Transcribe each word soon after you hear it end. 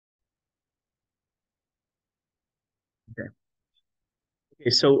Okay. Okay.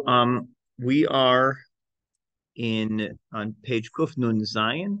 So we are in on page Kuf Nun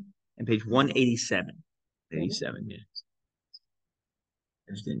Zion and page 187. 87, yeah.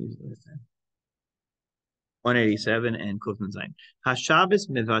 I just didn't use it last time. 187 and Kuf Nun Zion. HaShabbos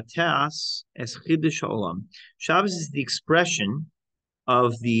mevateas es chidush ha'olam. Shabbos is the expression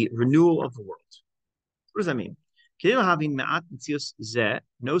of the renewal of the world. What does that mean? To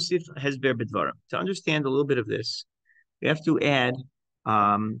understand a little bit of this, we have to add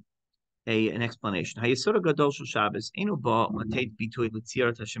um, an explanation. Shabbos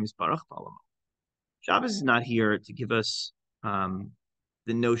is not here to give us the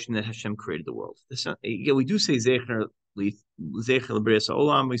notion that Hashem created the world. We do say Zecher L'Brias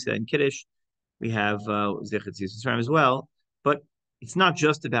Olam. We say in Kiddush. We have Zecher Tzis as well, but it's not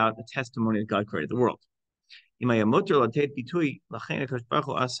just about the testimony that God created the world. אם היה מותר לתת ביטוי, לכן הקדוש ברוך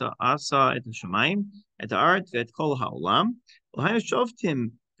הוא עשה את השמיים, את הארץ ואת כל העולם, והיינו שובתים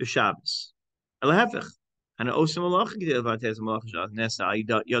בשבס. להפך, אנו עושים מלאכה כדי לבטא את המלאכה שלה, נעשה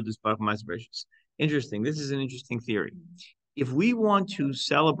ידוס ברוך הוא מעשה בראשית. Interesting. This is an interesting theory. If we want to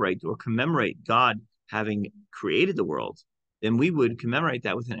celebrate or commemorate God having created the world, then we would commemorate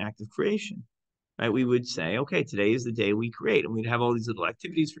that with an act of creation. Right? We would say, okay, today is the day we create, and we'd have all these little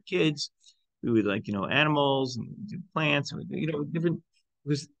activities for kids. We would animals and do plants and different,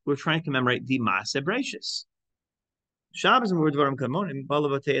 because we're trying to commemorate the Maaseh Bereshis. Shabbos and Dvarim Kamonim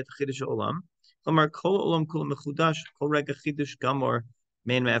Balavatei et Chidush Olam. Kol Olam Kol Mechudash Kol Rega Chidush Gamor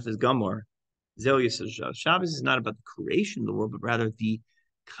Mein Me'efes Gamor. Shabbos is not about the creation of the world, but rather the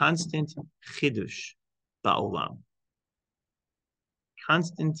constant Chidush Ba'olam.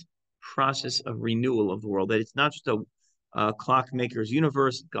 Constant process of renewal of the world. That it's not just a clockmaker's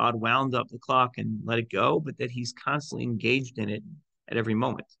universe. God wound up the clock and let it go, but that he's constantly engaged in it at every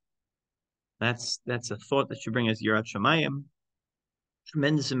moment. That's a thought that should bring us Yirat Shamayim,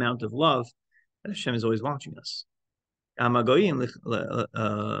 tremendous amount of love that Hashem is always watching us. And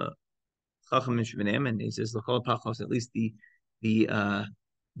he says, at least the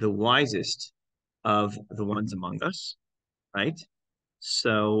wisest of the ones among us, right?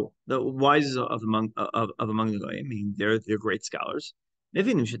 So the wisest of among the goyim, I mean, they're great scholars.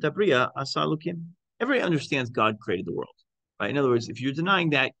 Everybody understands God created the world, right? In other words, if you're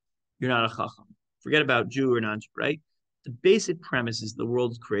denying that, you're not a chacham. Forget about Jew or non-Jew, right? The basic premise is the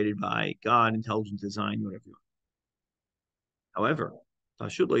world is created by God, intelligent design, whatever you want. However,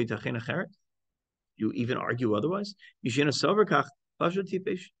 you even argue otherwise. He feels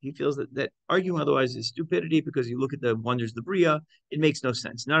that arguing otherwise is stupidity because you look at the wonders of the Bria, it makes no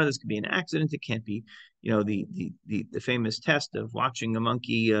sense. None of this could be an accident. It can't be, the famous test of watching a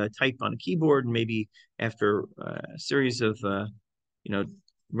monkey type on a keyboard, and maybe after a series of,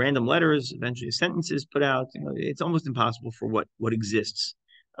 random letters, eventually a sentence is put out. It's almost impossible for what exists.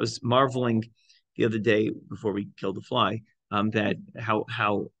 I was marveling the other day before we killed the fly that how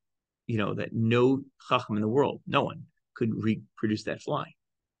that no chacham in the world, no one could reproduce that fly.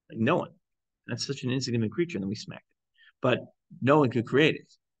 Like no one. That's such an insignificant creature, and then we smacked it. But no one could create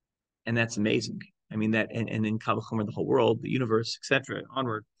it. And that's amazing. I mean, that, and in Kavachomer, the whole world, the universe, etc.,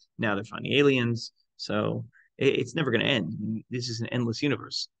 onward. Now they're finding aliens. So it's never going to end. I mean, this is an endless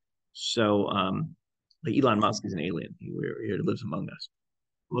universe. So, like Elon Musk is an alien. He lives among us.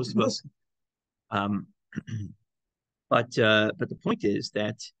 Most of us. But the point is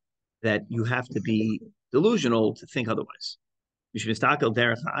that you have to be delusional to think otherwise. You should just look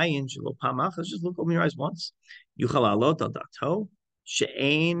open your eyes once.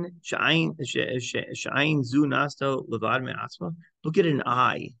 Look at an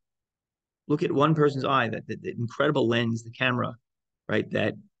eye. Look at one person's eye, that the incredible lens, the camera, right,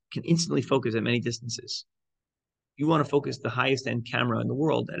 that can instantly focus at many distances. You want to focus the highest end camera in the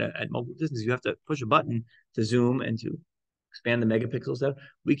world at multiple distances. You have to push a button to zoom and to expand the megapixels out.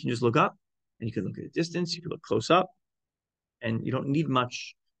 We can just look up, and you can look at a distance, you can look close up, and you don't need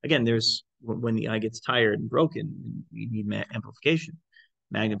much. Again, there's when the eye gets tired and broken, you need magnification,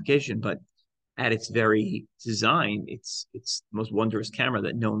 but at its very design, it's the most wondrous camera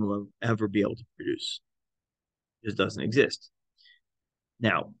that no one will ever be able to produce. It just doesn't exist.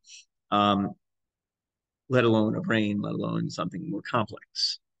 Now, let alone a brain, let alone something more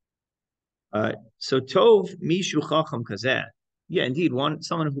complex. So Tov Mishu Chacham Kazeh. Yeah, indeed,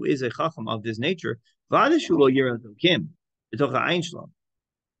 someone who is a Chacham of this nature,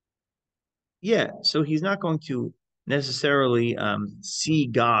 yeah, so he's not going to necessarily see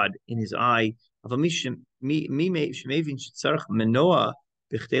God in his eye. Someone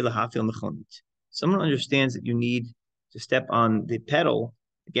understands that you need to step on the pedal,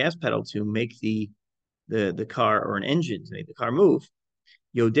 the gas pedal, to make the the car or an engine to make the car move.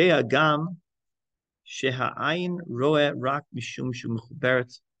 Yodea gam sheha'ayin roe rak mishum shu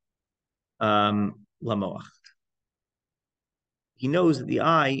mechuberet lamoach. He knows that the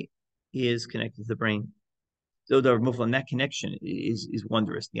eye is connected to the brain. So and that connection is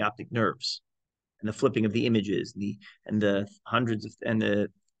wondrous. The optic nerves and the flipping of the images, and the hundreds of and the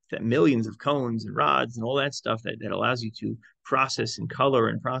millions of cones and rods and all that stuff that allows you to process and color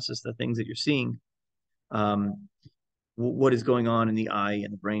and process the things that you're seeing. What is going on in the eye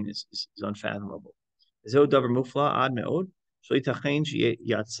and the brain is unfathomable. I think I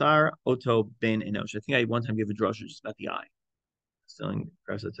one time gave a drasha just about the eye, telling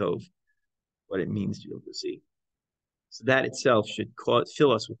Tov what it means to be able to see. So that itself should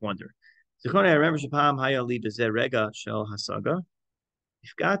fill us with wonder. I remember Shapam Hayali Rega Shel Hasaga.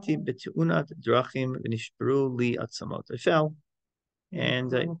 Ifgati betunat drachim v'nishperu li atzamot. I fell,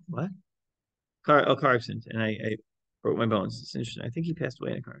 and what? Car accident, and I broke my bones. It's interesting. I think he passed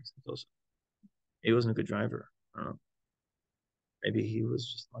away in a car accident also. He wasn't a good driver. I don't know. Maybe he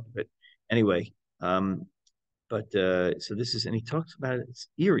was just lucky. But anyway, so this is, and he talks about it. It's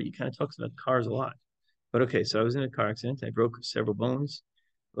eerie. He kind of talks about cars a lot. But okay, so I was in a car accident. I broke several bones.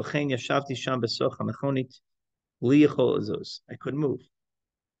 I couldn't move.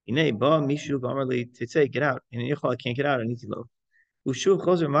 Get out. I can't get out. I need to go.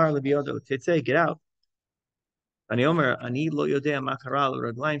 Get out.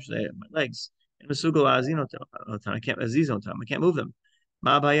 My legs. I can't move them.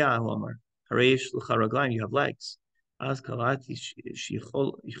 You have legs.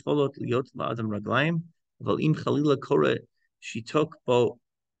 She took bo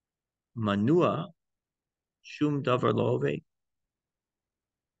manua shum davar lo.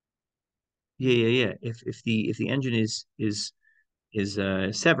 Yeah. If the engine is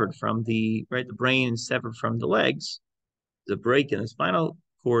severed from the brain is severed from the legs, the break in the spinal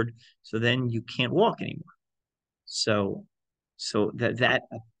cord, so then you can't walk anymore. So that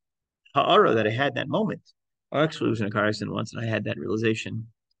ha'ara that I had that moment, I actually was in a car accident once, and I had that realization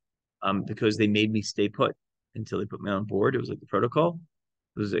because they made me stay put until they put me on board. It was like the protocol.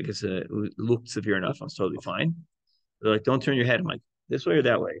 It was, I guess, it looked severe enough. I was totally fine. They're like, don't turn your head. I'm like, this way or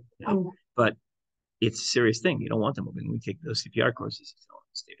that way. But it's a serious thing. You don't want them moving. We take those CPR courses to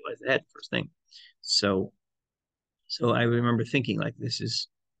stabilize the head first thing. So I remember thinking, like, this is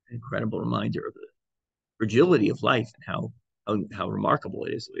an incredible reminder of the fragility of life and how remarkable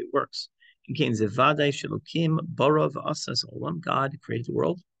it is the way it works. God created the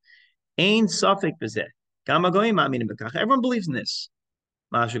world. Everyone believes in this.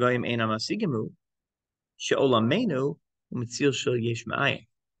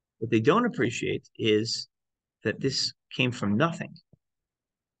 What they don't appreciate is that this came from nothing.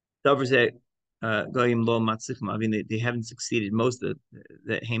 They haven't succeeded. Most of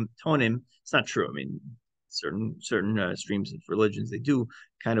the tonim, it's not true. I mean, certain streams of religions, they do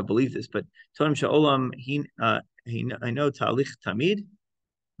kind of believe this, but tonim sha'olam, I know talich tamid,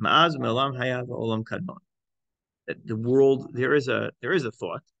 ma'az me'olam hayav olam kadmon. That the world, there is a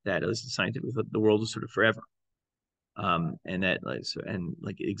thought that, at least the scientific, the world is sort of forever, and that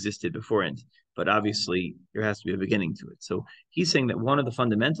like it existed beforehand. But obviously, there has to be a beginning to it. So he's saying that one of the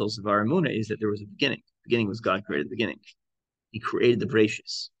fundamentals of our emunah is that there was a beginning. The beginning was God created the beginning. He created the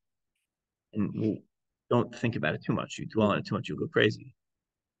bracious. And don't think about it too much. You dwell on it too much, you'll go crazy.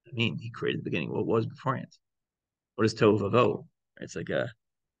 I mean, he created the beginning. What was beforehand? What is tov vavo? It's like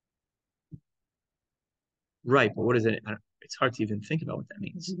right, but what is it? It's hard to even think about what that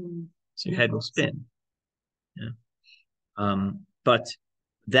means. Mm-hmm. So your head will spin. Yeah. But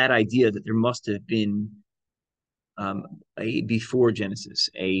that idea that there must have been before Genesis,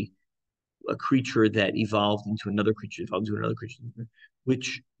 a creature that evolved into another creature,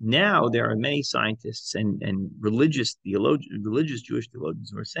 which now there are many scientists and religious Jewish theologians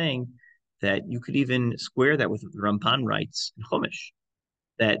who are saying that you could even square that with what the Ramban writes in Chumash,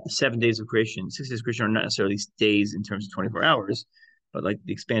 that the 7 days of creation, 6 days of creation are not necessarily days in terms of 24 hours, but like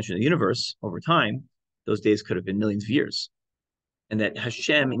the expansion of the universe over time, those days could have been millions of years. And that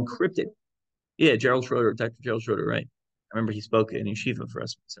Hashem encrypted. Yeah, Dr. Gerald Schroeder, right? I remember he spoke in yeshiva for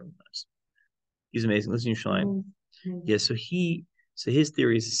us several times. He's amazing. Listen to Yerushalayim. Mm-hmm. Yeah, so his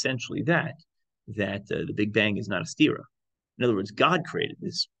theory is essentially that the Big Bang is not a stira. In other words, God created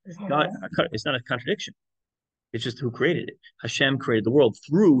this. God, it's not a contradiction. It's just who created it. Hashem created the world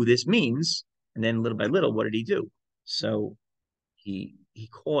through this means, and then little by little, what did he do? So he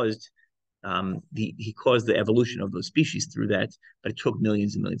caused the evolution of those species through that, but it took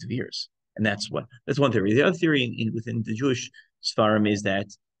millions and millions of years. And that's one theory. The other theory within the Jewish Sfarim is that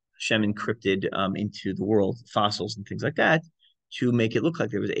Hashem encrypted into the world fossils and things like that to make it look like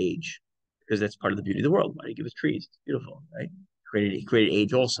there was age, because that's part of the beauty of the world. Why do you give us trees? It's beautiful, right? Created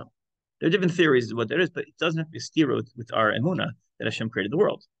age also. There are different theories of what that is, but it doesn't have to be a steer with our emunah that Hashem created the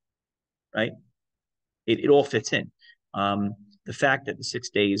world, right? It all fits in. The fact that the 6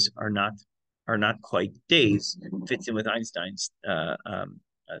 days are not quite days fits in with Einstein's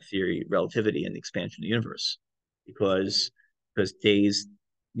theory, relativity, and the expansion of the universe, because days,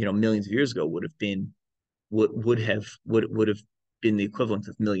 millions of years ago would have been the equivalent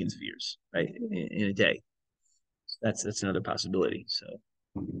of millions of years, right, in a day. That's another possibility. So,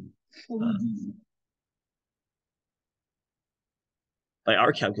 by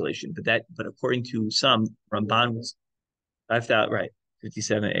our calculation, but according to some, Ramban was 5,000, right,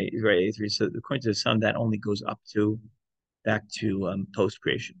 57, 8, right, 83. So according to some, that only goes back to post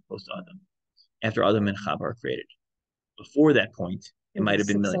creation, post Adam, after Adam and Chava are created. Before that point, it might have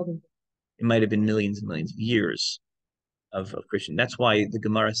been millions. It might have been millions and millions of years of Christian. That's why the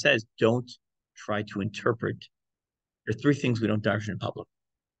Gemara says, don't try to interpret. There are 3 things we don't darshan in public.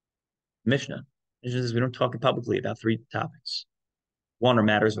 Mishnah says we don't talk publicly about 3 topics. One are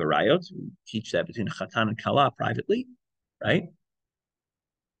matters of arayot. We teach that between chatan and kala privately, right?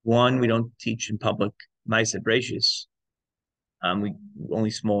 One, we don't teach in public ma'aseh brachis. We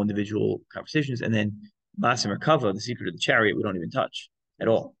only small individual conversations, and then Ma'aseh Merkava, the secret of the chariot, we don't even touch at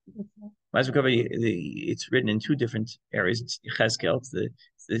all. Ma'aseh Merkava, it's written in 2 different areas. It's Yechezkel,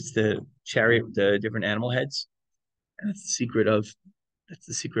 it's the chariot, the different animal heads, and that's the secret of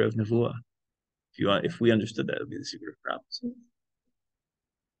Nevuah. If we understood that, it would be the secret of prophecy.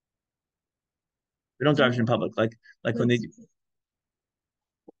 We don't darshan in public, like when they do.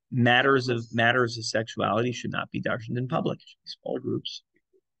 Matters of sexuality should not be darshaned in public. It should be small groups.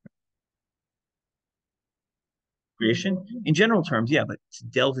 Creation, in general terms, yeah, but to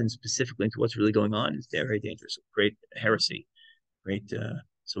delve in specifically into what's really going on is very dangerous. Great heresy. Great.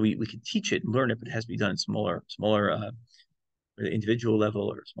 So we can teach it and learn it, but it has to be done in smaller individual level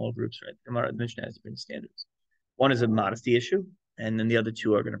or small groups, right? The Mishnah has different standards. One is a modesty issue, and then the other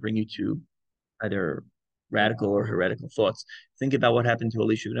 2 are going to bring you to either radical or heretical thoughts. Think about what happened to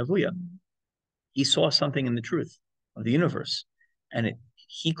Elisha ben Avuya. He saw something in the truth of the universe, and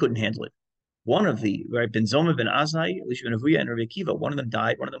he couldn't handle it. One of the, right, Ben Zoma, Ben Azai, Elisha ben Avuya, and Rabbi Akiva, one of them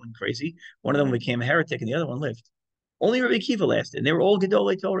died, one of them went crazy, one of them became a heretic, and the other one lived. Only Rabbi Akiva lasted, and they were all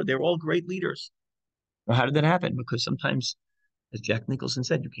Gedolei Torah. They were all great leaders. Well, how did that happen? Because sometimes, as Jack Nicholson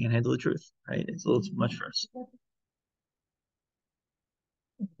said, you can't handle the truth, right? It's a little too much for us.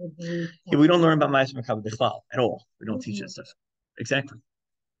 Yeah, we don't learn about Ma'aseh Merkava Bichlal at all. We don't teach that stuff. Exactly.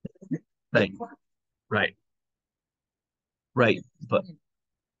 Right. But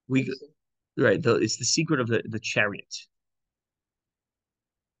it's the secret of the chariot.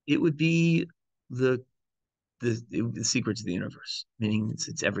 It would be the secrets of the universe, meaning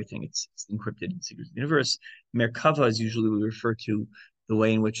it's everything. It's encrypted in secrets of the universe. Merkava is usually we refer to the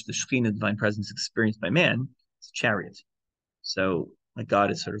way in which the Shekhinah, divine presence, is experienced by man. It's a chariot. So, like,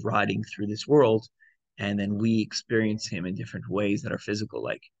 God is sort of riding through this world, and then we experience Him in different ways that are physical,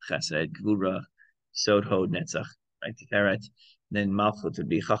 like Chesed, Gvura, Sod, Hod, Netzach, right? Tiferet. Then Malchut would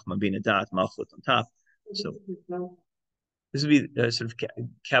be Chachma, Bina, Dat, Malchut on top. So this would be sort of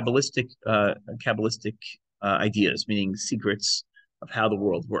Kabbalistic ideas, meaning secrets of how the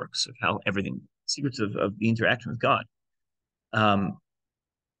world works, of how everything, secrets of the interaction with God.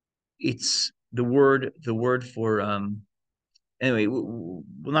 It's the word for anyway. We'll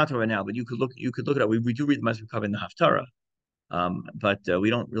not talk about it now, but you could look it up. We do read the Ma'aseh Merkava in the Haftarah, but we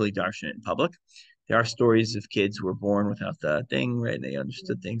don't really darshan it in public. There are stories of kids who were born without the thing, right? And they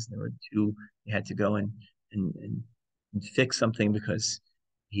understood things, and they had to go and fix something because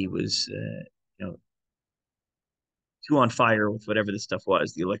he was too on fire with whatever this stuff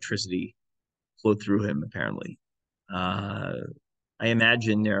was. The electricity flowed through him, apparently. I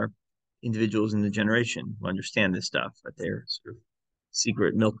imagine there are individuals in the generation who understand this stuff, but they're sort of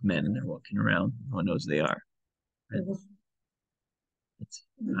secret milkmen, and they're walking around. No one knows who they are.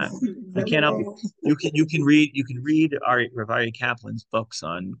 I can't help you. You can read Rav Aryeh Kaplan's books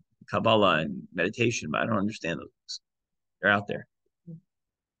on Kabbalah and meditation, but I don't understand those books. They're out there.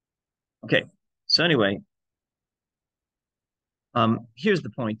 Okay. So anyway, here's the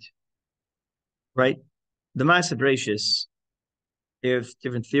point, right? The Ma'aseh Brachis, there's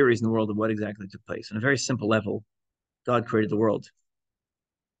different theories in the world of what exactly took place. On a very simple level, God created the world.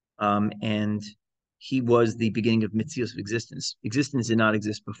 And He was the beginning of Mitzios, of existence. Existence did not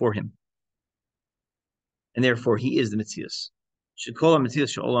exist before Him. And therefore, He is the Mitzios.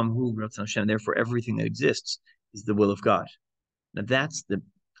 Therefore, everything that exists is the will of God. Now, that's the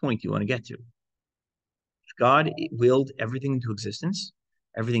point you want to get to. If God willed everything into existence,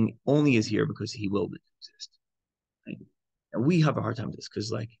 everything only is here because he willed it to exist. Right? And we have a hard time with this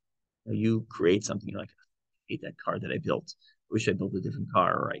because, like, you create something, you're like, I hate that car that I built. I wish I built a different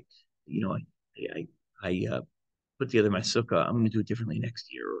car. Or I put together my sukkah. I'm going to do it differently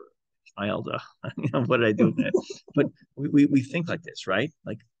next year. Or child, what did I do with that? But we think like this, right?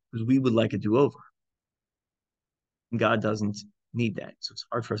 Like, because we would like a do-over. And God doesn't need that. So it's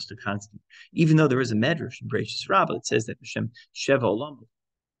hard for us to constantly, even though there is a medrash in Bereshis Rabbah that says that Hashem Sheva Olam,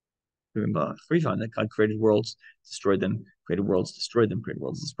 that God created worlds, destroyed them, created worlds, destroyed them, created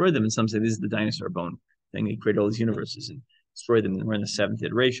worlds, destroyed them. And some say this is the dinosaur bone thing. He created all these universes and destroyed them. And we're in the seventh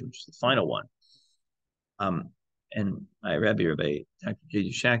iteration, which is the final one. And my Rabbi Dr.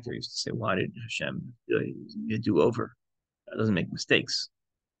 J.J. Shachter used to say, why did Hashem do over? That doesn't make mistakes.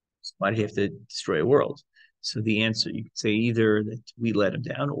 So why did he have to destroy a world? So the answer, you could say either that we let him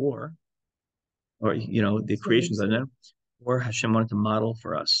down or the creation's let him down, or Hashem wanted to model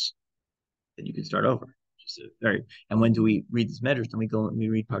for us that you can start over. And when do we read these measures? Then we go and we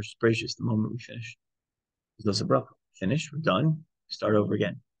read Parshas Bereshis the moment we finish. Those are finished, we're done, start over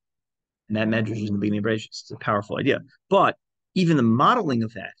again. And that medrash is in the beginning of Bereshis. It's a powerful idea. But even the modeling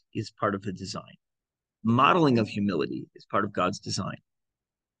of that is part of the design. Modeling of humility is part of God's design.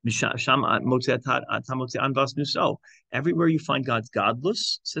 Everywhere you find God's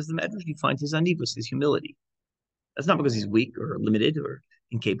godless, says the medrash, you find his anivus, his humility. That's not because he's weak or limited or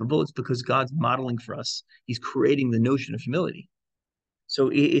incapable. It's because God's modeling for us. He's creating the notion of humility.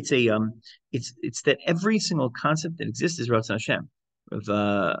 So it's that every single concept that exists is Ratzon Hashem.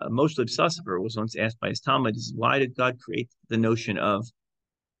 Moshe Sassaber was once asked by his Talmud, why did God create the notion of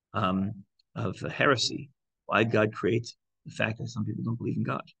heresy? Why did God create the fact that some people don't believe in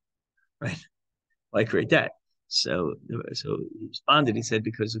God? Right? Why create that? So he responded. He said,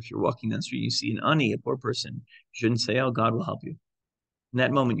 because if you're walking down the street, you see an ani, a poor person, you shouldn't say, "Oh, God will help you." In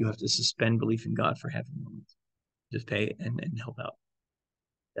that moment, you have to suspend belief in God for half a moment. Just pay and help out.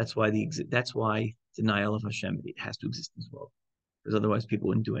 That's why denial of Hashem, it has to exist in this world, because otherwise people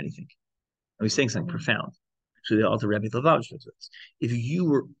wouldn't do anything. And he's saying something profound. Actually, the Alter Rebbe Lavash says this. If you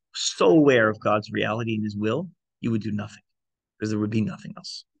were so aware of God's reality and his will, you would do nothing, because there would be nothing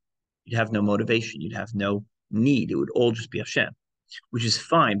else. You'd have no motivation. You'd have no need. It would all just be Hashem, which is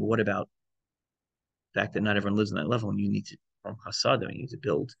fine. But what about the fact that not everyone lives on that level, and you need to form chassadah, you need to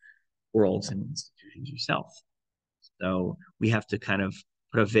build worlds and institutions yourself. So we have to kind of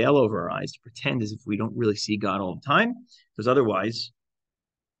put a veil over our eyes to pretend as if we don't really see God all the time, because otherwise,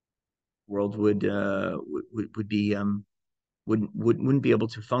 the world would be wouldn't be able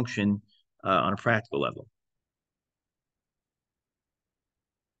to function on a practical level.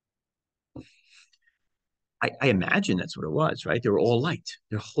 I imagine that's what it was, right? They were all light.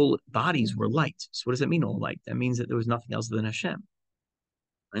 Their whole bodies were light. So what does that mean, all light? That means that there was nothing else than Hashem,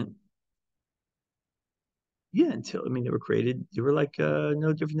 right? Yeah, they were created. They were like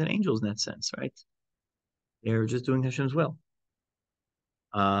no different than angels in that sense, right? They were just doing Hashem's will.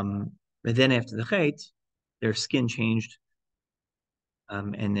 But then after the Chait, their skin changed,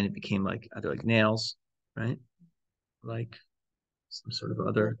 and then it became like either like nails, right? Like some sort of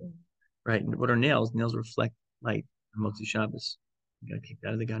other, right? And what are nails? Nails reflect light on Motzi Shabbos. You got kicked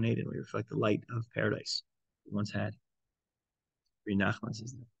out of the Gan Eden. We reflect the light of paradise we once had. Three Nachman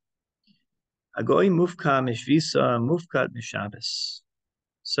says that. Agoi mufka mishvisa mufkat mishabbos.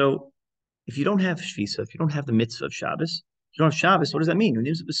 So if you don't have shvisa, if you don't have the mitzvah of Shabbos, if you don't have Shabbos, what does that mean?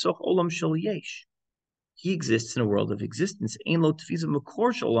 He exists in a world of existence.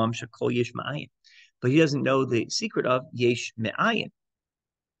 But he doesn't know the secret of yesh me'ayin.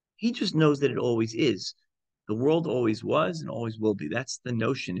 He just knows that it always is. The world always was and always will be. That's the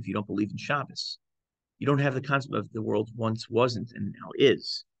notion if you don't believe in Shabbos. You don't have the concept of the world once wasn't and now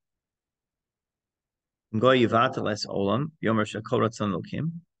is. If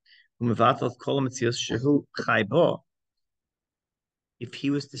he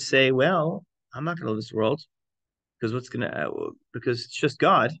was to say, well, I'm not going to live this world because because it's just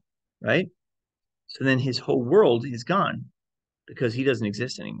God, right? So then his whole world is gone because he doesn't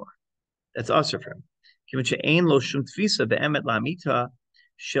exist anymore. That's usher for him.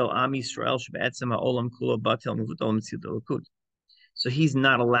 So he's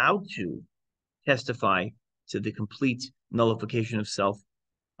not allowed to testify to the complete nullification of self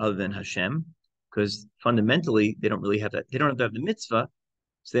other than Hashem, because fundamentally they don't really have that. They don't have to have the mitzvah,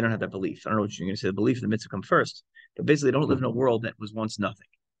 so they don't have that belief. I don't know what you're going to say. The belief and the mitzvah come first, but basically they don't live in a world that was once nothing,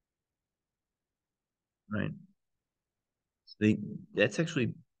 right? That's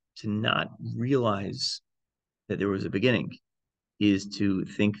actually to not realize that there was a beginning. is to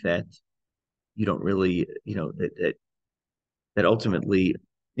think that you don't really, that ultimately,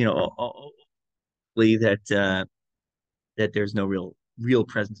 ultimately that there's no real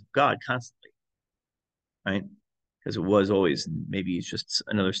presence of God constantly, right? Because it was always, maybe it's just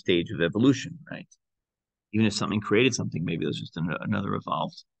another stage of evolution, right? Even if something created something, maybe there's just another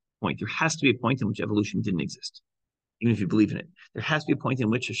evolved point. There has to be a point in which evolution didn't exist, even if you believe in it. There has to be a point in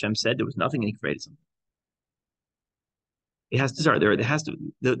which Hashem said there was nothing and he created something. It has to start there. There has to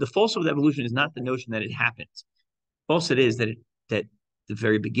the falsehood of evolution is not the notion that it happens. False it is that the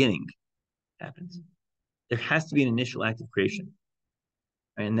very beginning happens. There has to be an initial act of creation,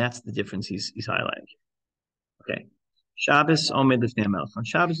 right? And that's the difference he's highlighting. Okay. Shabbos omed lifnei melech. On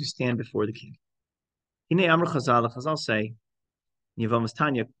Shabbos we stand before the king. Hine amr Chazal. Chazal say, Yevamas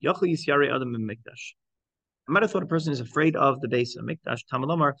Tanya, Yochel Yisyare Adam Mikdash. I might have thought a person is afraid of the base of Mikdash.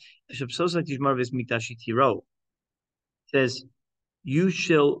 Tamalomar, Shabsosa Tishmar Vis Mikdash Tiro. Says, you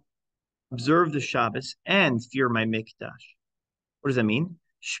shall observe the Shabbos and fear my Mikdash. What does that mean?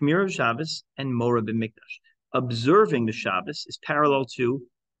 Shmir of Shabbos and Morah b'Mikdash. Observing the Shabbos is parallel to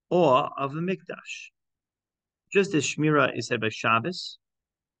awe of the Mikdash. Just as Shmira is said by Shabbos,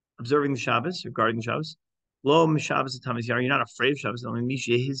 observing the Shabbos, or guarding the Shabbos, Lo Mishabbos Atamis Yar, you're not afraid of Shabbos, only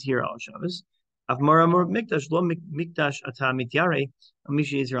Misha is here on Shabbos. Av Morah Mikdash, Lo Mikdash Atamit Yare,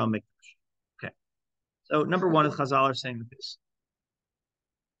 Misha is here on Mikdash. Okay. So number one, the Chazal are saying this.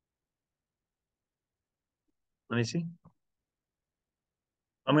 Let me see.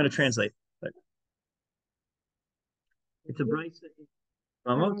 I'm going to translate. But it's a bright.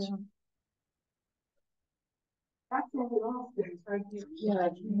 That's what we lost there. It's right here. Yeah,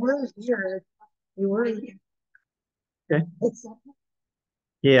 you were here. You were here. Okay.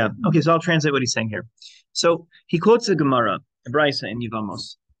 Yeah. Okay. So I'll translate what he's saying here. So he quotes the Gemara, the Brisa in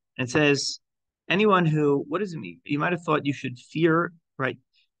Yevamos, and says, anyone who, what does it mean? You might have thought you should fear, right?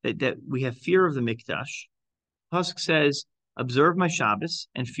 That we have fear of the Mikdash. Pasuk says, observe my Shabbos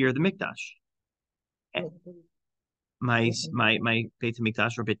and fear the Mikdash. My Beit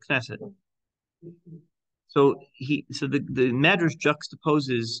Mikdash or Beit Knesset. So the Medrash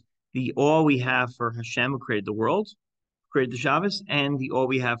juxtaposes the awe we have for Hashem who created the world, created the Shabbos, and the awe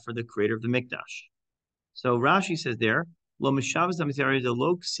we have for the creator of the Mikdash. So Rashi says there, Lo Mishabbos Damitzari de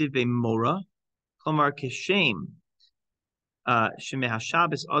Lo Ksive Mora, Klamar Keshem Shemeh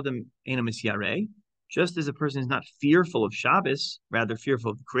Shabbos Adam Ena Misyare. Just as a person is not fearful of Shabbos, rather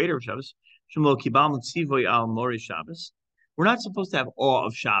fearful of the creator of Shabbos, Shemlo Kibam Tzivoy Al Mori Shabbos. We're not supposed to have awe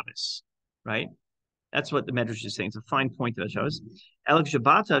of Shabbos, right? That's what the Medrash is saying. It's a fine point about Shabbos. Elek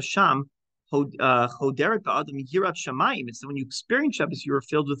Shabbata Sham Choderet Ba'adam Yirat Shamayim. It's that when you experience Shabbos, you are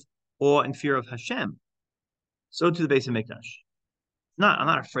filled with awe and fear of Hashem. So to the base of Mikdash. I'm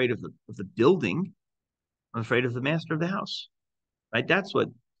not afraid of the building. I'm afraid of the master of the house. Right? That's what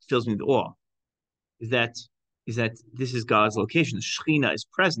fills me with awe. Is that this is God's location. The Shekhinah is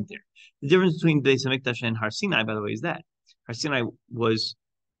present there. The difference between Beis Hamikdash and Har Sinai, by the way, is that Har Sinai was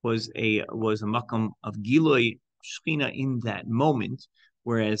a makam of Giloi Shekhinah in that moment,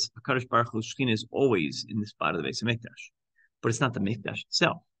 whereas HaKadosh Baruch Hu's Shekhinah is always in the spot of the Beis Hamikdash. But it's not the Mikdash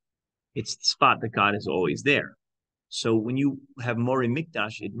itself. It's the spot that God is always there. So when you have Mori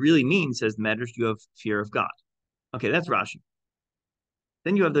Mikdash, it really means, says the Medrash, you have fear of God. Okay, that's Rashi.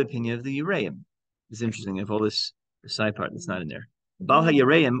 Then you have the opinion of the Yereim. It's interesting. If all this side part that's not in there. Baal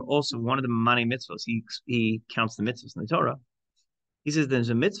HaYereim, also one of the Mani mitzvahs, he counts the mitzvahs in the Torah. He says there's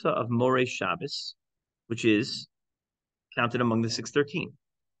a mitzvah of Morei Shabbos, which is counted among the 613.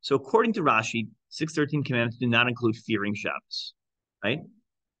 So according to Rashi, 613 commandments do not include fearing Shabbos, right?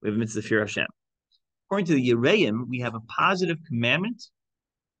 We have a mitzvah to fear Hashem. According to the Yereim, we have a positive commandment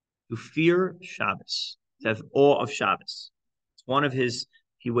to fear Shabbos, to have awe of Shabbos. It's one of his,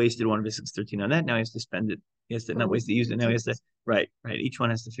 he wasted one of his 613 on that. Now he has to spend it. He has to not waste it, use it. Now he has to, right. Each one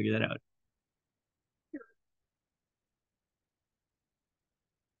has to figure that out.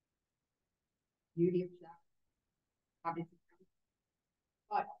 Beauty of Shabbos.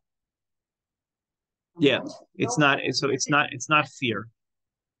 But yeah, it's not fear.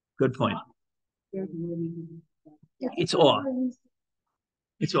 Good point. It's awe.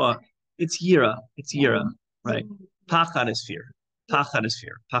 It's awe. It's yira. It's yira. Right. Pachad is fear. Pachad is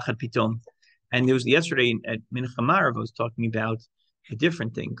fear. Pachad pitom. And there was yesterday at Mincha Marav, I was talking about a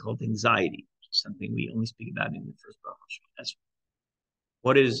different thing called anxiety, something we only speak about in the first Baruch.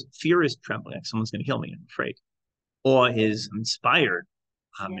 What is fear is trembling, like someone's going to kill me, I'm afraid. Awe is I'm inspired.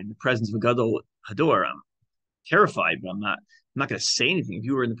 In the presence of a Gadol Hador. I'm terrified, but I'm not going to say anything. If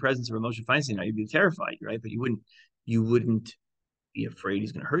you were in the presence of a Moshe Feinstein now, you'd be terrified, right? But you wouldn't be afraid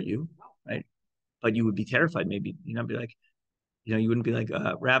he's going to hurt you, right? But you would be terrified. Maybe you'd not be like, You wouldn't be like,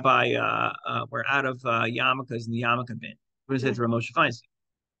 Rabbi, we're out of yarmulkes in the yarmulke bin. We're going to say to Ramosha Feinstein.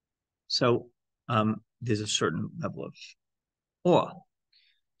 So there's a certain level of awe.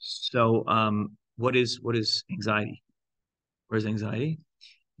 So what is anxiety? What is anxiety?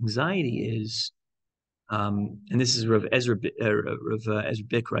 Anxiety is, and this is Rav Ezra, Ezra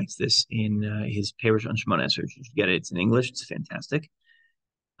Bick writes this in his Parish on Shemona Esrei. You should get it. It's in English. It's fantastic.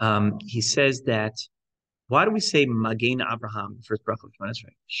 He says that, why do we say Magen Abraham, the first bracha of Shemona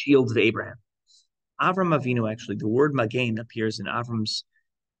Esrei, shield of Abraham? Avram Avinu, actually, the word Magen appears in Avram's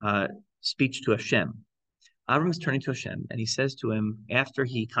speech to Hashem. Avram is turning to Hashem, and he says to him after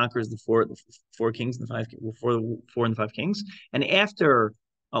he conquers the four kings and the four and the five kings, and after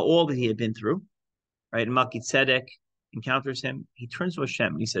all that he had been through, right? And Melchizedek encounters him. He turns to Hashem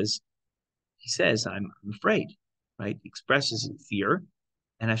and he says, I'm afraid, right? He expresses fear,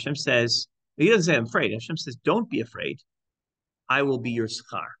 and Hashem says, he doesn't say I'm afraid. Hashem says, don't be afraid. I will be your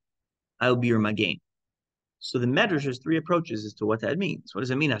schar. I will be your magen. So the Medrash has three approaches as to what that means. What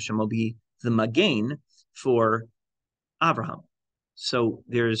does it mean? Hashem will be the magen for Abraham. So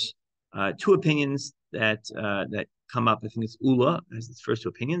there's two opinions that come up. I think it's Ula as its first two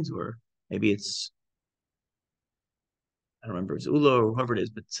opinions, or maybe it's, I don't remember if it's Ula or whoever it is,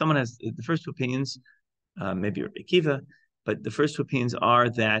 but someone has the first two opinions, maybe Rabbi Akiva, but the first two opinions are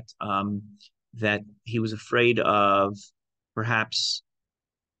that that he was afraid of perhaps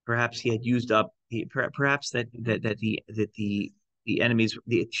he had used up perhaps that the enemies,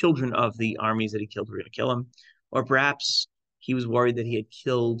 the children of the armies that he killed were going to kill him, or perhaps he was worried that he had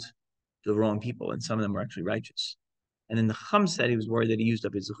killed the wrong people and some of them were actually righteous. And then the Chum said he was worried that he used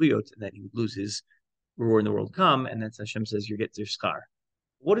up his zechuyot and that he would lose his reward in the world to come, and that's Hashem says you get your scar.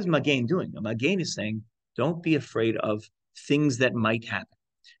 What is Magen doing? Magen is saying, don't be afraid of things that might happen.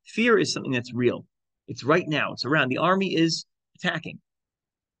 Fear is something that's real. It's right now. It's around. The army is attacking.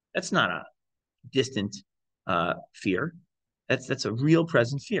 That's not a distant fear. That's a real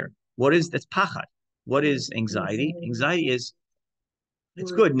present fear. That's pachad? What is anxiety? Anxiety is,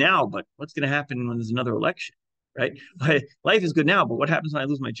 it's good now, but what's going to happen when there's another election, right? Life is good now, but what happens when I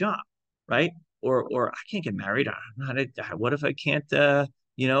lose my job, right? Or I can't get married. What if I can't,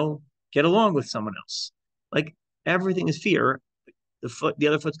 get along with someone else? Like everything is fear. The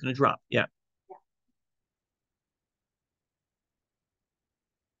other foot's going to drop. Yeah.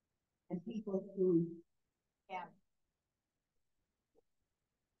 And people who have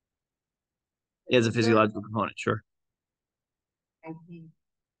It has a physiological component, sure. I think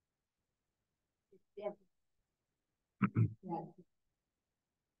it's that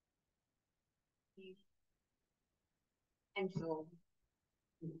potential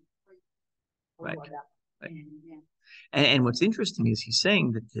Right. Right. And what's interesting is he's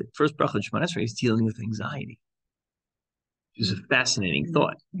saying that the first bracha of Shemona Esrei is dealing with anxiety. Which is a fascinating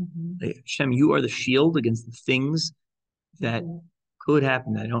thought. Like, Hashem, you are the shield against the things that could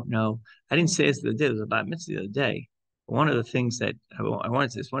happen. I don't know. I didn't say this the other day. There was a bat mitzvah the other day. One of the things that I wanted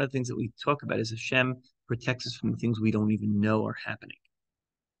to say is one of the things that we talk about is Hashem protects us from the things we don't even know are happening,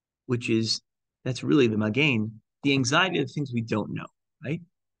 that's really the magen, the anxiety of things we don't know, right?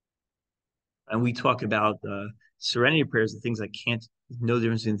 And we talk about serenity prayers, the things I can't know the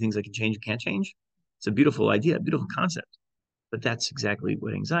difference between things I can change and can't change. It's a beautiful idea, a beautiful concept. But that's exactly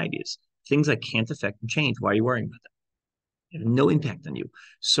what anxiety is. Things I can't affect and change. Why are you worrying about them? They have no impact on you.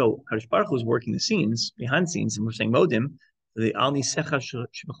 So Kadosh Baruch Hu is working the scenes, behind the scenes, and we're saying Modim, the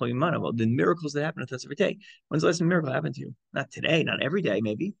miracles that happen with us every day. When's the last miracle happened to you? Not today, not every day,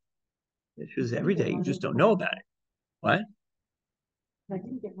 maybe. It's every day. You just don't know about it. What? I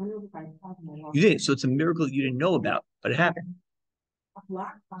didn't get run over by a car. You did. So it's a miracle you didn't know about, but it happened.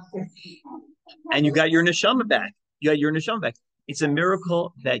 And you got your neshama back. It's a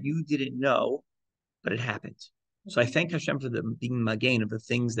miracle that you didn't know, but it happened. So I thank Hashem for being magain of the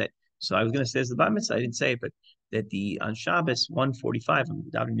things that. So I was going to say as the bar mitzvah, I didn't say it, but that on Shabbos 1:45, I'm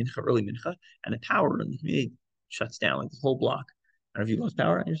davening mincha, early mincha, and the power in the community shuts down, like the whole block. I don't know if you lost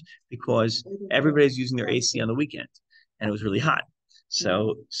power because everybody's using their AC on the weekend, and it was really hot.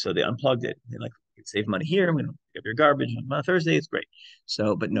 So they unplugged it. They're like, we can save money here. We don't pick up your garbage on Thursday. It's great.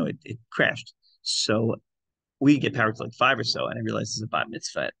 So, but no, it crashed. So we get power to like 5 or so, and I realized there's a bat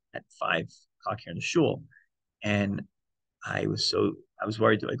mitzvah at 5 o'clock here in the shul, and I was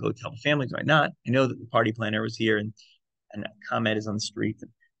worried. Do I go tell the family? Do I not? I know that the party planner was here, and ComEd is on the street.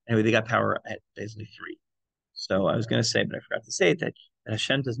 And anyway, they got power at basically 3. So I was going to say, but I forgot to say it, that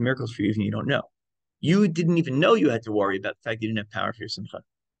Hashem does miracles for you even you don't know. You didn't even know you had to worry about the fact you didn't have power for your simcha.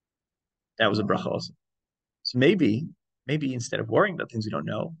 That was a bracha also. So maybe instead of worrying about things we don't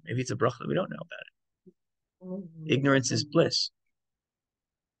know, maybe it's a bracha that we don't know about it. Ignorance is bliss.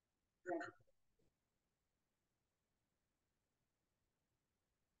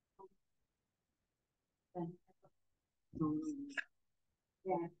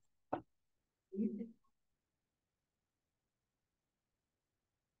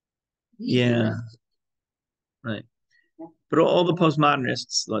 Yeah, right. But all the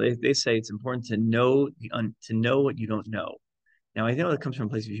postmodernists, they say it's important to know to know what you don't know. Now, I know that comes from a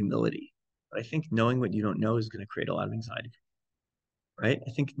place of humility, but I think knowing what you don't know is going to create a lot of anxiety, right?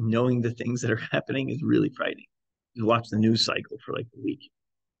 I think knowing the things that are happening is really frightening. You watch the news cycle for like a week.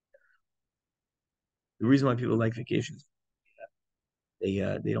 The reason why people like vacations, they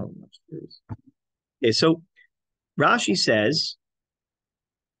don't watch the news. Okay, so Rashi says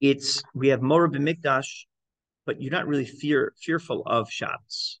we have Morah b'mikdash, but you're not really fearful of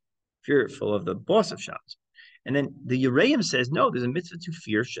Shabbos, fearful of the boss of Shabbos. And then the Yereim says, no, there's a mitzvah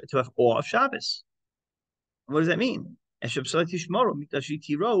to have awe of Shabbos. What does that mean? That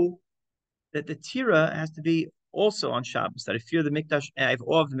the tira has to be also on Shabbos, that I fear the mikdash, and I have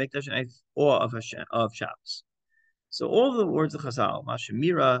awe of the mikdash, and I have awe of Shabbos. So all the words of Chazal,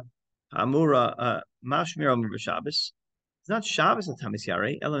 Mashemira, Hamura, Mashmira Amur Shabbos, it's not Shabbos at Tamis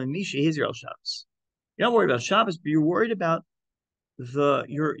Yarei, Elam Misha Israel Shabbos. You're not worried about Shabbos, but you're worried about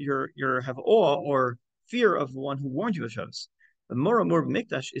your have awe or fear of the one who warned you of Shabbos. The Mora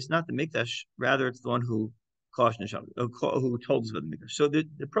Mikdash is not the Mikdash, rather it's the one who cautioned Shabbos, who told us about the Mikdash. So the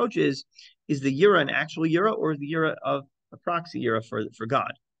approach is the Yira an actual Yira, or is the Yira of a proxy Yira for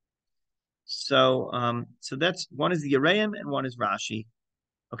God? So so that's one is the Yereim and one is Rashi.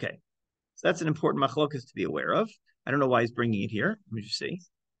 Okay, so that's an important machlokas to be aware of. I don't know why he's bringing it here. Let me just see.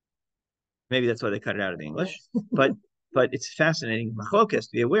 Maybe that's why they cut it out of the English, but it's fascinating machlokas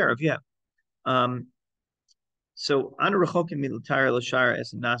to be aware of. Yeah. So anu rechokim milutari l'shara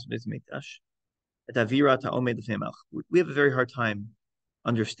es nas bezmikdash et avira ta'omed l'fnei. We have a very hard time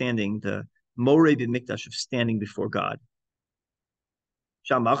understanding the moreh b'mikdash of standing before God.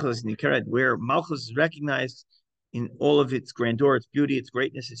 Sham malchus nikeret, where malchus is recognized in all of its grandeur, its beauty, its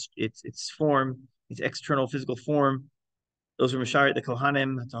greatness, its form, its external physical form. Those are Masharit, the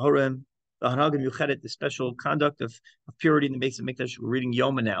Kohanim, Tahorim, the Hanagim Yuchedet, the special conduct of purity in the base of Mikdash. We're reading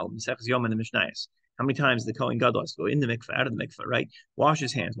Yoma now, Mesechus Yoma in the Mishnayos. How many times the Kohen Gadol has to go in the mikveh, out of the mikveh, right? Wash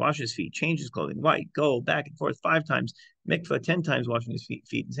his hands, wash his feet, change his clothing, white, go back and forth 5 times, mikveh 10 times, washing his feet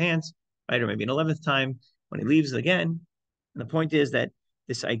and his hands, right? Or maybe an 11th time when he leaves again. And the point is that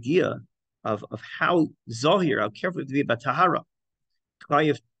this idea of how Zohir, how careful to be about Tahara,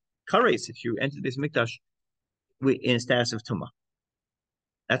 if you enter this Mikdash in a status of Tumah.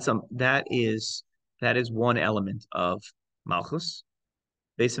 That is one element of Malchus.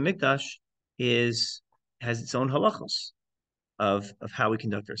 Beis Hamikdash has its own halachos of how we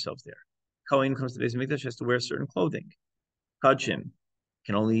conduct ourselves there. Kohen comes to Beis Hamikdash has to wear certain clothing. Kadshim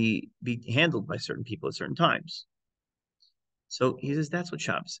can only be handled by certain people at certain times. So he says that's what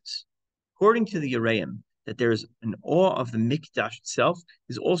Shabbos is. According to the Yereim, that there's an awe of the Mikdash itself,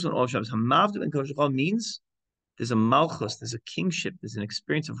 there's also an awe of Shabbos. Hamavdu and Koshachal means there's a malchus, there's a kingship, there's an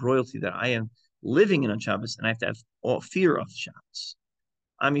experience of royalty that I am living in on Shabbos, and I have to have all fear of Shabbos.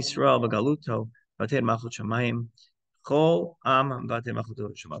 Am Yisrael b'galuto, b'atei malchut shamayim, chol am b'atei malchut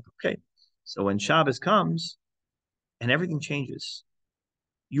shamayim. Okay, so when Shabbos comes, and everything changes,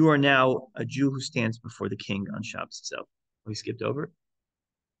 you are now a Jew who stands before the king on Shabbos itself. We skipped over it.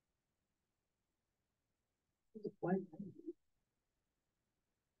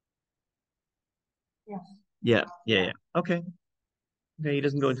 Yeah. Okay. He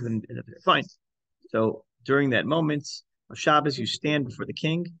doesn't go into the fine. So during that moment of Shabbos, you stand before the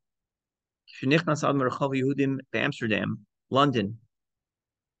king. Amsterdam, London,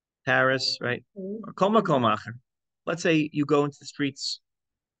 Paris, right? Or Kol Makom Acher. Let's say you go into the streets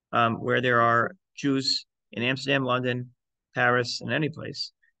where there are Jews in Amsterdam, London, Paris, and any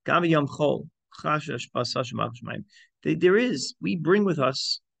place. We bring with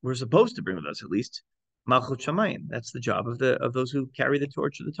us, we're supposed to bring with us at least, Malchut Shamayim. That's the job of those who carry the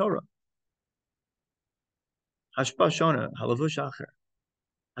torch of the Torah. Hashpa Shona, Halavush Acher.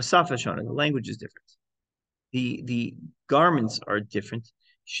 Asafa Shona, the language is different. The garments are different.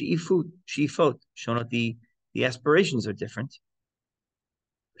 Sheifot, Shona, the aspirations are different.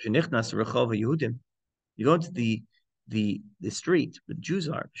 You go into the street where the Jews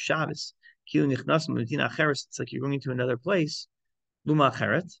are, Shabbos. It's like you're going into another place. Luma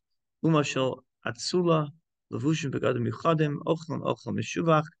Acheret, Luma Shel Atzula, Levushim Begadim Yuchadim, Ochlam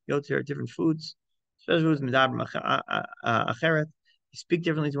Meshuvach, Yoter, different foods. Special foods, Medabrim Acheret. They speak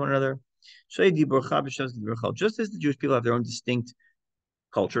differently to one another. Just as the Jewish people have their own distinct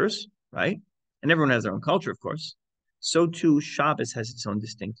cultures, right? And everyone has their own culture, of course. So too, Shabbos has its own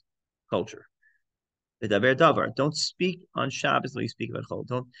distinct culture. The daber davar. Don't speak on Shabbos until you speak about chol.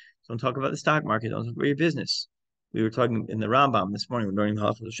 Don't talk about the stock market. Don't talk about your business. We were talking in the Rambam this morning. We're learning the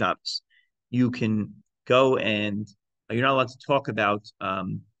halachos of Shabbos. You can go and you're not allowed to talk about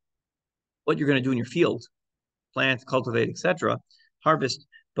what you're going to do in your field, plant, cultivate, etc., harvest,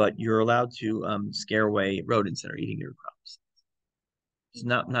 but you're allowed to scare away rodents that are eating your crops. It's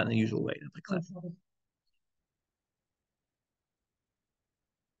not in the usual way.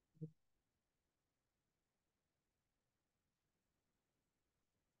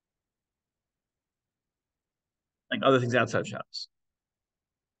 Like other things outside of Shabbos.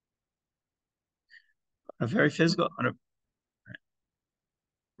 A very physical,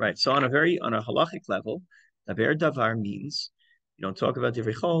 right. So on a halachic level, daber davar means you don't talk about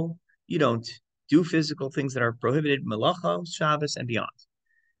divrei chol, you don't do physical things that are prohibited, melacha, Shabbos, and beyond.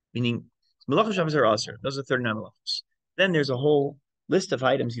 Meaning, melacha Shabbos are asur. Those are 39 melachos. Then there's a whole list of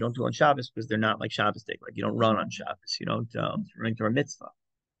items you don't do on Shabbos because they're not like Shabbos day. Like you don't run on Shabbos, you don't run to a mitzvah,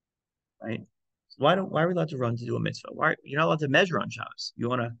 right? So why are we allowed to run to do a mitzvah? Why you're not allowed to measure on Shabbos? You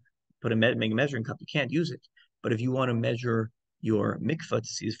want to make a measuring cup, you can't use it. But if you want to measure your mikvah to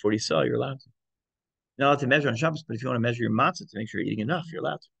see his 40 saw, you're allowed to. You're not allowed to measure on Shabbos, but if you want to measure your matzah to make sure you're eating enough, you're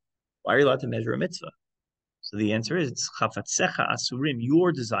allowed to. Why are you allowed to measure a mitzvah? So the answer is it's chafatsecha asurim.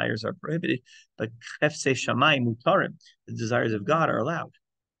 Your desires are prohibited, but chefse shamayim mutarim. The desires of God are allowed.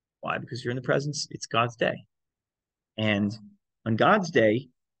 Why? Because you're in the presence. It's God's day, and on God's day,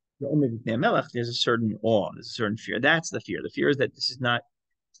 there's a certain awe. There's a certain fear. That's the fear. The fear is that this is not.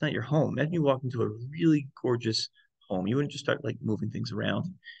 It's not your home. Imagine you walk into a really gorgeous home. You wouldn't just start like moving things around.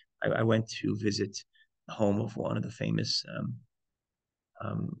 I went to visit the home of one of the famous,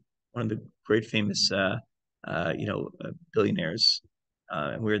 one of the great famous billionaires.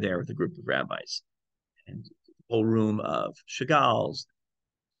 And we were there with a group of rabbis, and the whole room of Chagall's,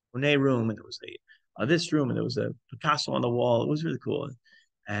 Monet room, and there was this room, and there was a Picasso on the wall. It was really cool.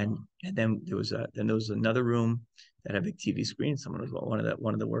 And then there was another room that had a big TV screen. Someone was one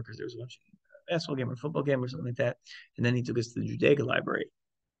of the workers there was watching a basketball game or a football game or something like that. And then he took us to the Judaica Library,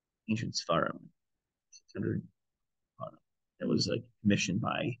 ancient Sfarim, 600. It was like commissioned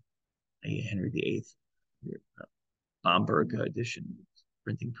by Henry VIII. Bamberg edition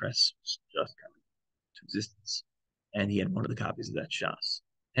printing press was just coming to existence, and he had one of the copies of that Shas.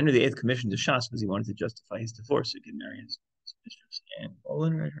 Henry VIII commissioned the Shas because he wanted to justify his divorce so he could marry his mistress, and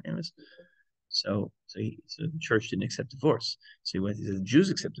Olin, right, her name is. So the church didn't accept divorce. So he said the Jews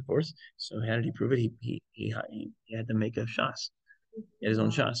accept divorce. So how did he prove it? He had to make a Shas. He had his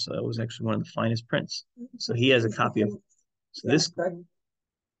own Shas. So that was actually one of the finest prints. So he has a copy of. So this,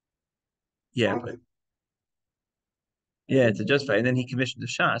 yeah, but yeah, to justify. And then he commissioned the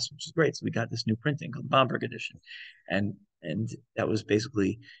Shas, which is great. So we got this new printing called Bamberg edition, and that was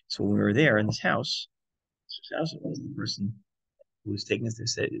basically so when we were there in this house was the person who was taking us. They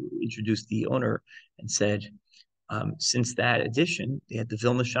said introduced the owner and said, since that edition, they had the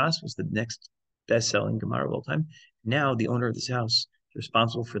Vilna Shas was the next best-selling Gemara of all time. Now the owner of this house is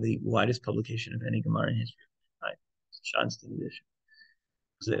responsible for the widest publication of any Gemara in history. Right, Johnston edition.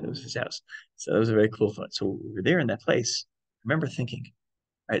 It was his house. So it was a very cool thought. So we were there in that place. I remember thinking,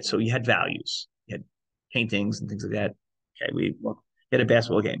 right, so you had values, you had paintings and things like that. Okay, we had a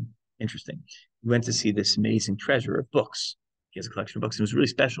basketball game. Interesting. We went to see this amazing treasure of books. He has a collection of books. It was really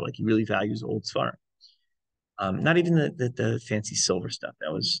special. Like he really values old Sfarim. Not even the fancy silver stuff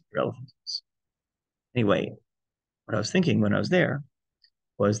that was relevant to us. Anyway, what I was thinking when I was there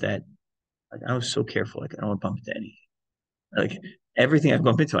was that like, I was so careful. Like I don't want to bump into anything. Like everything I've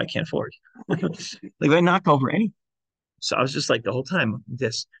bumped into, I can't afford. Like I knock over anything. So I was just like the whole time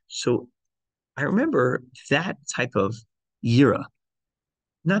this. So I remember that type of era,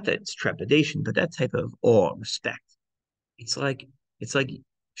 not that it's trepidation, but that type of awe, respect. It's like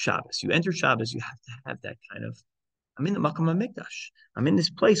Shabbos. You enter Shabbos, you have to have that kind of. I'm in the Makom HaMikdash. I'm in this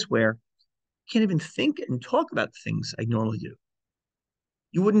place where I can't even think and talk about the things I normally do.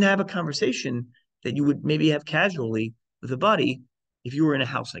 You wouldn't have a conversation that you would maybe have casually with a buddy if you were in a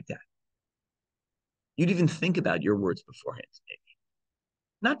house like that. You'd even think about your words beforehand.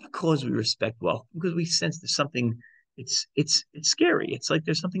 Not because we respect wealth, because we sense there's something. It's scary. It's like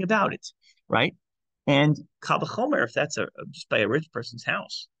there's something about it, right? And Kal V'chomer, if that's just by a rich person's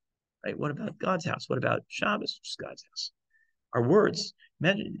house, right? What about God's house? What about Shabbos, which is God's house? Our words.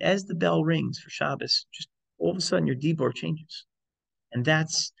 Imagine as the bell rings for Shabbos, just all of a sudden your dibor changes, and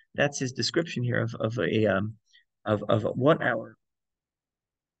that's his description here of what hour.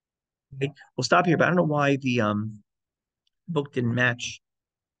 Okay, we'll stop here, but I don't know why the book didn't match